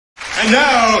And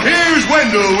now, here's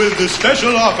Wendell with the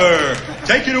special offer.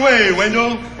 Take it away,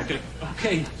 Wendell.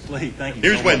 Okay, Slade, thank you.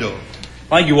 Here's Wendell.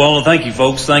 Thank you all, and thank you,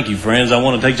 folks. Thank you, friends. I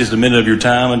want to take just a minute of your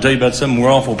time and tell you about something we're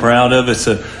awful proud of. It's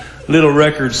a little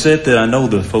record set that I know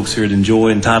the folks here would enjoy,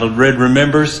 entitled Red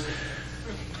Remembers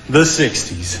the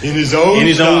 60s. In his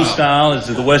own style. It's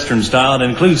the Western style. It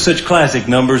includes such classic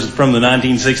numbers from the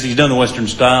 1960s, done the Western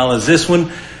style, as this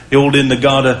one, the old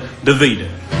Inagata Davida.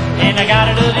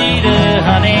 Inagata Davida,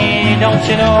 honey, don't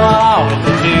you know I always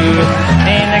do.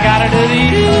 Inagata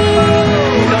Davida.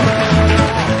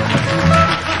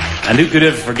 And who could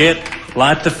ever forget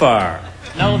Light the Fire?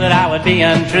 Know that I would be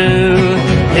untrue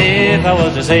if I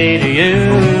was to say to you,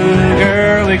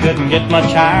 girl, we couldn't get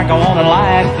much higher, go on and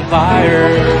light the fire.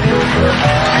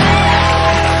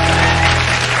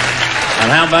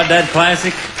 And how about that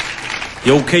classic,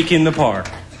 the old Cake in the Park?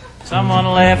 Someone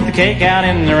left the cake out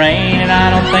in the rain, and I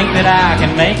don't think that I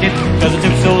can make it, because it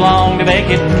took so long to bake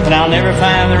it, and I'll never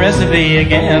find the recipe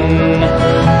again.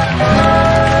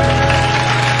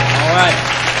 All right.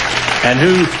 And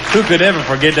who could ever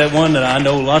forget that one that I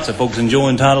know lots of folks enjoy,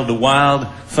 entitled The Wild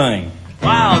Thing?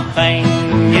 Wild thing,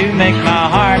 you make my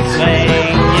heart sing,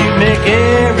 you make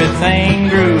everything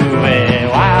groovy.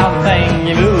 Wild thing,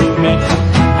 you move me,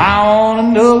 I want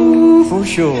to know for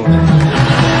sure.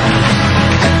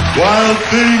 Wild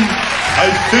thing, I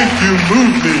think you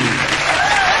moved me.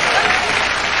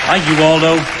 Thank you,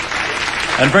 Waldo.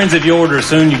 And friends, if you order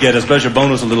soon, you get a special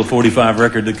bonus, a little 45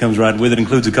 record that comes right with it.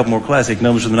 Includes a couple more classic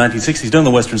numbers from the 1960s, done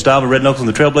the Western style, with Red Knuckles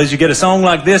and the Trailblazers. You get a song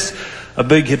like this, a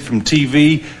big hit from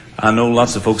TV. I know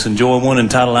lots of folks enjoy one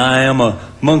entitled I Am a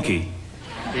Monkey.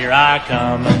 Here I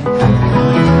come,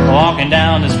 walking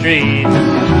down the street.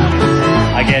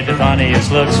 I get the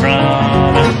funniest looks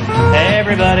from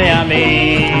everybody I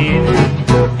meet.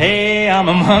 Hey, I'm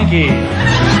a monkey.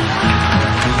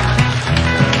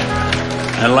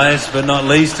 And last but not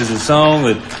least is a song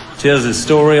that tells its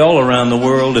story all around the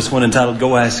world. This one entitled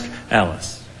Go Ask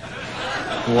Alice.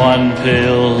 One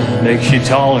pill makes you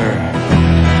taller.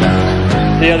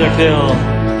 The other pill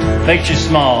makes you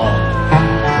small.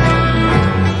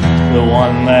 The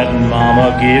one that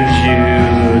mama gives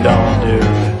you don't do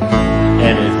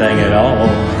anything at all.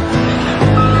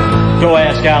 Go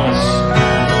ask Alice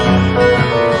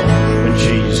when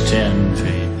she's 10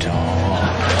 feet tall.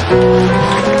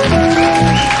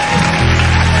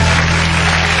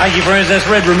 Thank you, friends. That's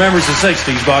Red Remembers the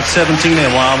 60s, box 17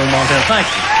 in Wyoming, Montana. Thank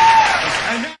you.